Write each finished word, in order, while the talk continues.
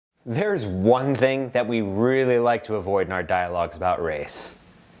There's one thing that we really like to avoid in our dialogues about race: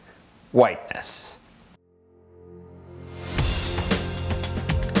 whiteness.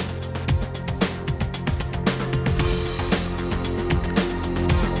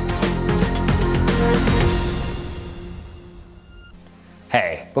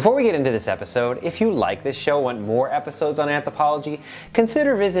 Hey, before we get into this episode, if you like this show and want more episodes on anthropology,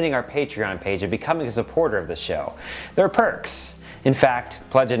 consider visiting our Patreon page and becoming a supporter of the show. There are perks. In fact,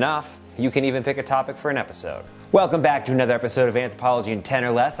 pledge enough, you can even pick a topic for an episode. Welcome back to another episode of Anthropology in 10 or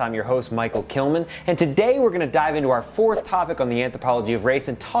Less. I'm your host, Michael Kilman, and today we're going to dive into our fourth topic on the anthropology of race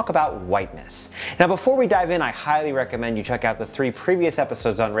and talk about whiteness. Now, before we dive in, I highly recommend you check out the 3 previous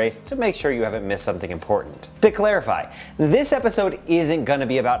episodes on race to make sure you haven't missed something important. To clarify, this episode isn't going to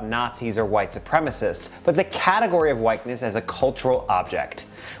be about Nazis or white supremacists, but the category of whiteness as a cultural object.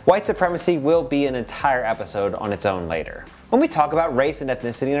 White supremacy will be an entire episode on its own later. When we talk about race and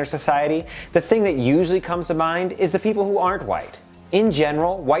ethnicity in our society, the thing that usually comes to mind is the people who aren't white. In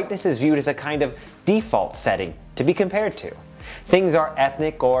general, whiteness is viewed as a kind of default setting to be compared to. Things are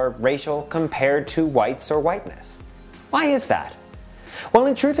ethnic or racial compared to whites or whiteness. Why is that? Well,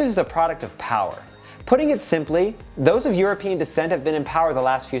 in truth, it is a product of power. Putting it simply, those of European descent have been in power the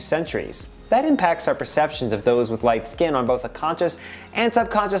last few centuries. That impacts our perceptions of those with light skin on both a conscious and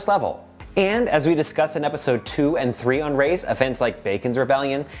subconscious level. And as we discussed in episode 2 and 3 on race, events like Bacon's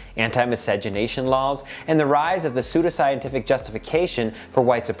Rebellion, anti-miscegenation laws, and the rise of the pseudoscientific justification for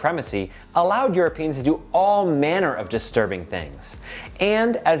white supremacy allowed Europeans to do all manner of disturbing things.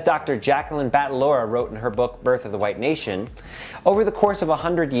 And as Dr. Jacqueline Battalora wrote in her book Birth of the White Nation, over the course of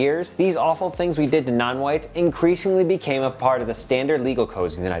 100 years, these awful things we did to non-whites increasingly became a part of the standard legal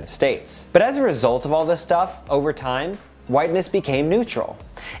codes in the United States. But as a result of all this stuff, over time, whiteness became neutral.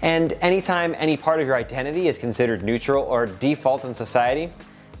 And anytime any part of your identity is considered neutral or default in society,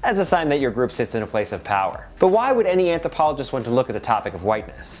 that's a sign that your group sits in a place of power. But why would any anthropologist want to look at the topic of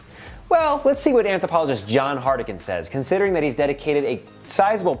whiteness? Well, let's see what anthropologist John Hartigan says, considering that he's dedicated a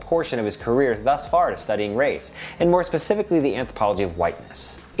sizable portion of his career thus far to studying race, and more specifically the anthropology of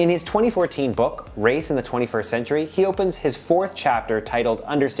whiteness. In his 2014 book, Race in the 21st Century, he opens his 4th chapter titled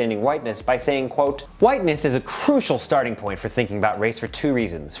Understanding Whiteness by saying, quote, "Whiteness is a crucial starting point for thinking about race for 2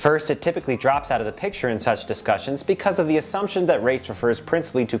 reasons. First, it typically drops out of the picture in such discussions because of the assumption that race refers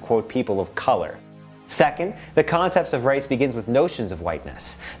principally to, quote, people of color. Second, the concepts of race begins with notions of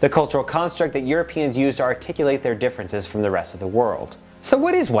whiteness, the cultural construct that Europeans use to articulate their differences from the rest of the world." So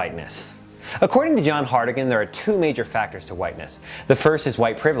what is whiteness? According to John Hartigan, there are 2 major factors to whiteness. The first is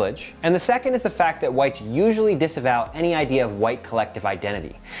white privilege, and the second is the fact that whites usually disavow any idea of white collective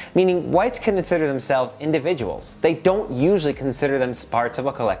identity, meaning whites consider themselves individuals. They don't usually consider them parts of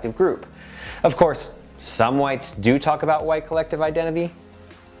a collective group. Of course, some whites do talk about white collective identity,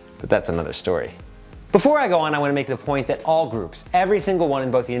 but that's another story. Before I go on, I want to make the point that all groups, every single one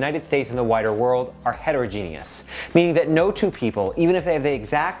in both the United States and the wider world, are heterogeneous, meaning that no 2 people, even if they have the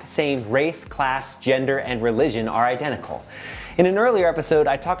exact same race, class, gender, and religion, are identical. In an earlier episode,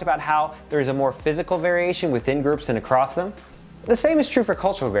 I talked about how there is a more physical variation within groups than across them. The same is true for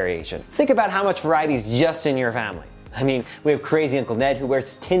cultural variation. Think about how much variety is just in your family. I mean, we have crazy Uncle Ned who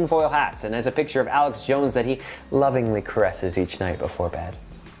wears tinfoil hats and has a picture of Alex Jones that he lovingly caresses each night before bed.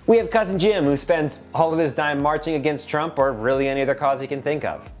 We have Cousin Jim, who spends all of his time marching against Trump or really any other cause he can think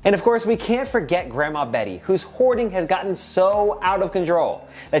of. And of course, we can't forget Grandma Betty, whose hoarding has gotten so out of control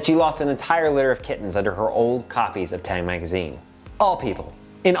that she lost an entire litter of kittens under her old copies of Time magazine. All people,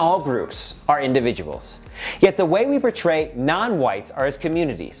 in all groups, are individuals. Yet the way we portray non-whites are as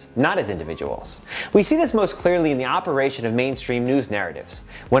communities, not as individuals. We see this most clearly in the operation of mainstream news narratives.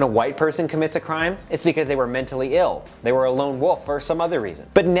 When a white person commits a crime, it's because they were mentally ill, they were a lone wolf, or some other reason.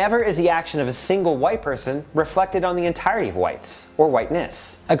 But never is the action of a single white person reflected on the entirety of whites, or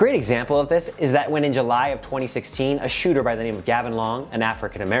whiteness. A great example of this is that when in July of 2016, a shooter by the name of Gavin Long, an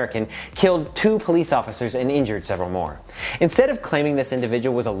African American, killed 2 police officers and injured several more. Instead of claiming this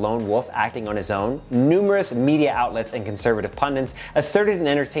individual was a lone wolf acting on his own, numerous media outlets and conservative pundits asserted and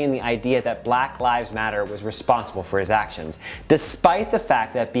entertained the idea that Black Lives Matter was responsible for his actions, despite the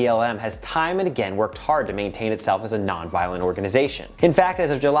fact that BLM has time and again worked hard to maintain itself as a non-violent organization. In fact,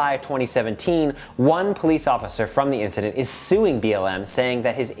 as of July of 2017, 1 police officer from the incident is suing BLM, saying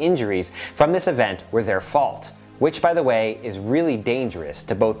that his injuries from this event were their fault, which, by the way, is really dangerous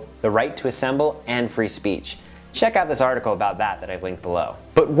to both the right to assemble and free speech. Check out this article about that I've linked below.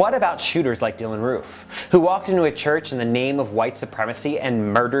 But what about shooters like Dylan Roof, who walked into a church in the name of white supremacy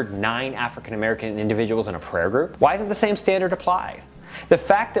and murdered 9 African American individuals in a prayer group? Why isn't the same standard applied? The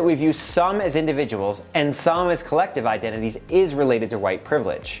fact that we view some as individuals and some as collective identities is related to white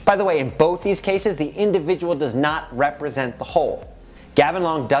privilege. By the way, in both these cases, the individual does not represent the whole. Gavin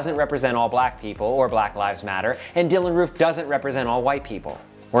Long doesn't represent all black people or Black Lives Matter, and Dylan Roof doesn't represent all white people.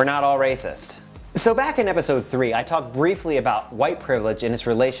 We're not all racist. So back in episode 3, I talked briefly about white privilege and its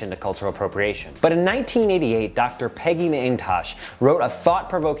relation to cultural appropriation. But in 1988, Dr. Peggy McIntosh wrote a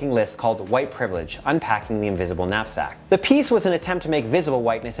thought-provoking list called White Privilege, Unpacking the Invisible Knapsack. The piece was an attempt to make visible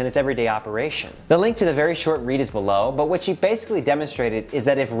whiteness in its everyday operation. The link to the very short read is below, but what she basically demonstrated is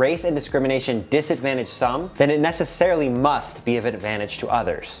that if race and discrimination disadvantage some, then it necessarily must be of advantage to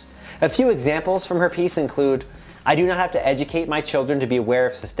others. A few examples from her piece include: I do not have to educate my children to be aware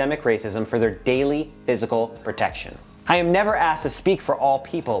of systemic racism for their daily physical protection. I am never asked to speak for all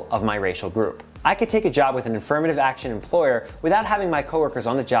people of my racial group. I could take a job with an affirmative action employer without having my coworkers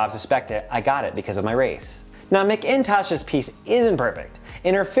on the job suspect I got it because of my race. Now, McIntosh's piece isn't perfect.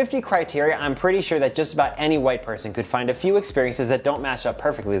 In her 50 criteria, I'm pretty sure that just about any white person could find a few experiences that don't match up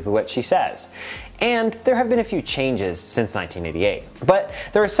perfectly with what she says. And there have been a few changes since 1988. But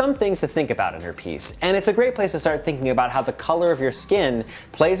there are some things to think about in her piece, and it's a great place to start thinking about how the color of your skin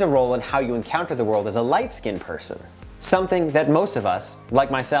plays a role in how you encounter the world as a light-skinned person. Something that most of us,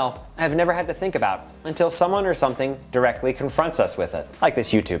 like myself, have never had to think about until someone or something directly confronts us with it, like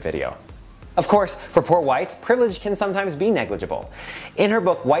this YouTube video. Of course, for poor whites, privilege can sometimes be negligible. In her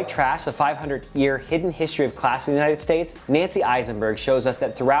book White Trash, The 500-Year Hidden History of Class in the United States, Nancy Eisenberg shows us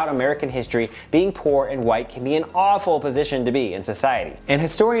that throughout American history, being poor and white can be an awful position to be in society. And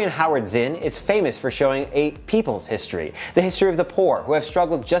historian Howard Zinn is famous for showing a people's history, the history of the poor who have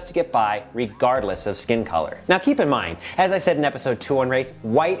struggled just to get by regardless of skin color. Now keep in mind, as I said in episode 2 on race,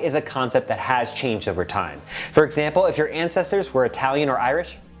 white is a concept that has changed over time. For example, if your ancestors were Italian or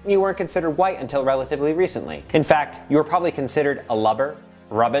Irish, you weren't considered white until relatively recently. In fact, you were probably considered a lubber,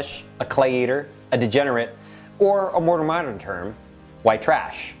 rubbish, a clay eater, a degenerate, or a more modern term, white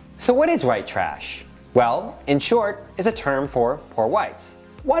trash. So what is white trash? Well, in short, it's a term for poor whites.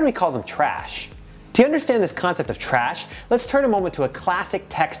 Why do we call them trash? To understand this concept of trash, let's turn a moment to a classic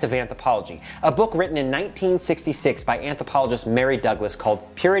text of anthropology, a book written in 1966 by anthropologist Mary Douglas called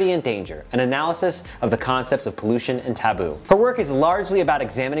Purity and Danger, an analysis of the concepts of pollution and taboo. Her work is largely about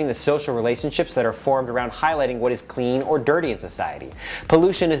examining the social relationships that are formed around highlighting what is clean or dirty in society.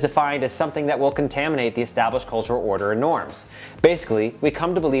 Pollution is defined as something that will contaminate the established cultural order and norms. Basically, we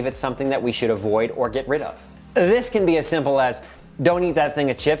come to believe it's something that we should avoid or get rid of. This can be as simple as, don't eat that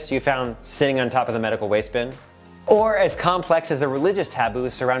thing of chips you found sitting on top of the medical waste bin. Or as complex as the religious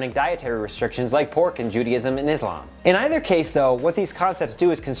taboos surrounding dietary restrictions like pork in Judaism and Islam. In either case though, what these concepts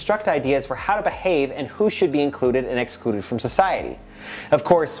do is construct ideas for how to behave and who should be included and excluded from society. Of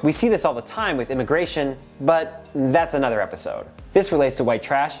course, we see this all the time with immigration, but that's another episode. This relates to white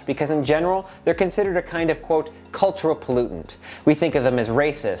trash because in general, they're considered a kind of, quote, cultural pollutant. We think of them as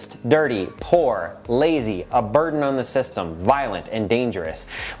racist, dirty, poor, lazy, a burden on the system, violent, and dangerous.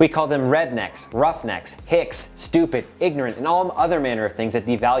 We call them rednecks, roughnecks, hicks, stupid, ignorant, and all other manner of things that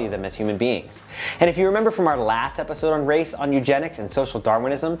devalue them as human beings. And if you remember from our last episode on race, on eugenics, and social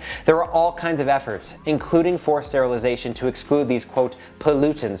Darwinism, there are all kinds of efforts, including forced sterilization, to exclude these, quote,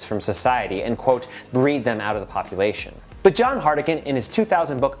 pollutants from society and, quote, breed them out of the population. But John Hartigan, in his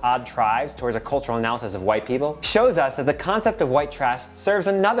 2000 book Odd Tribes, Towards a Cultural Analysis of White People, shows us that the concept of white trash serves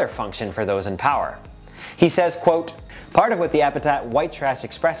another function for those in power. He says, quote, part of what the epithet white trash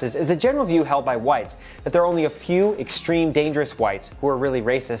expresses is the general view held by whites that there are only a few extreme dangerous whites who are really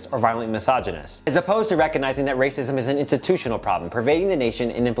racist or violently misogynist, as opposed to recognizing that racism is an institutional problem pervading the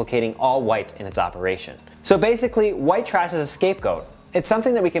nation and implicating all whites in its operation. So basically, white trash is a scapegoat. It's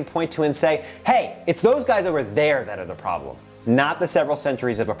something that we can point to and say, hey, it's those guys over there that are the problem, not the several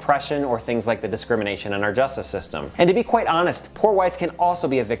centuries of oppression or things like the discrimination in our justice system. And to be quite honest, poor whites can also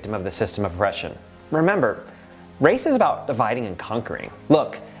be a victim of the system of oppression. Remember, race is about dividing and conquering.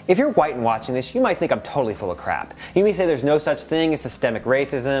 Look, if you're white and watching this, you might think I'm totally full of crap. You may say there's no such thing as systemic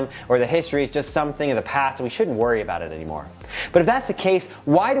racism, or that history is just something of the past and we shouldn't worry about it anymore. But if that's the case,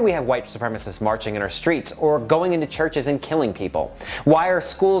 why do we have white supremacists marching in our streets, or going into churches and killing people? Why are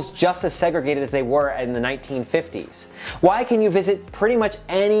schools just as segregated as they were in the 1950s? Why can you visit pretty much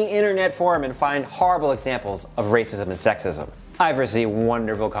any internet forum and find horrible examples of racism and sexism? I've received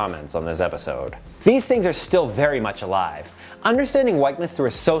wonderful comments on this episode. These things are still very much alive. Understanding whiteness through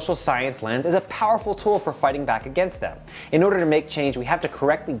a social science lens is a powerful tool for fighting back against them. In order to make change, we have to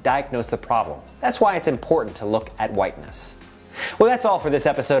correctly diagnose the problem. That's why it's important to look at whiteness. Well, that's all for this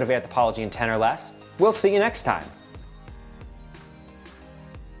episode of Anthropology in 10 or Less. We'll see you next time.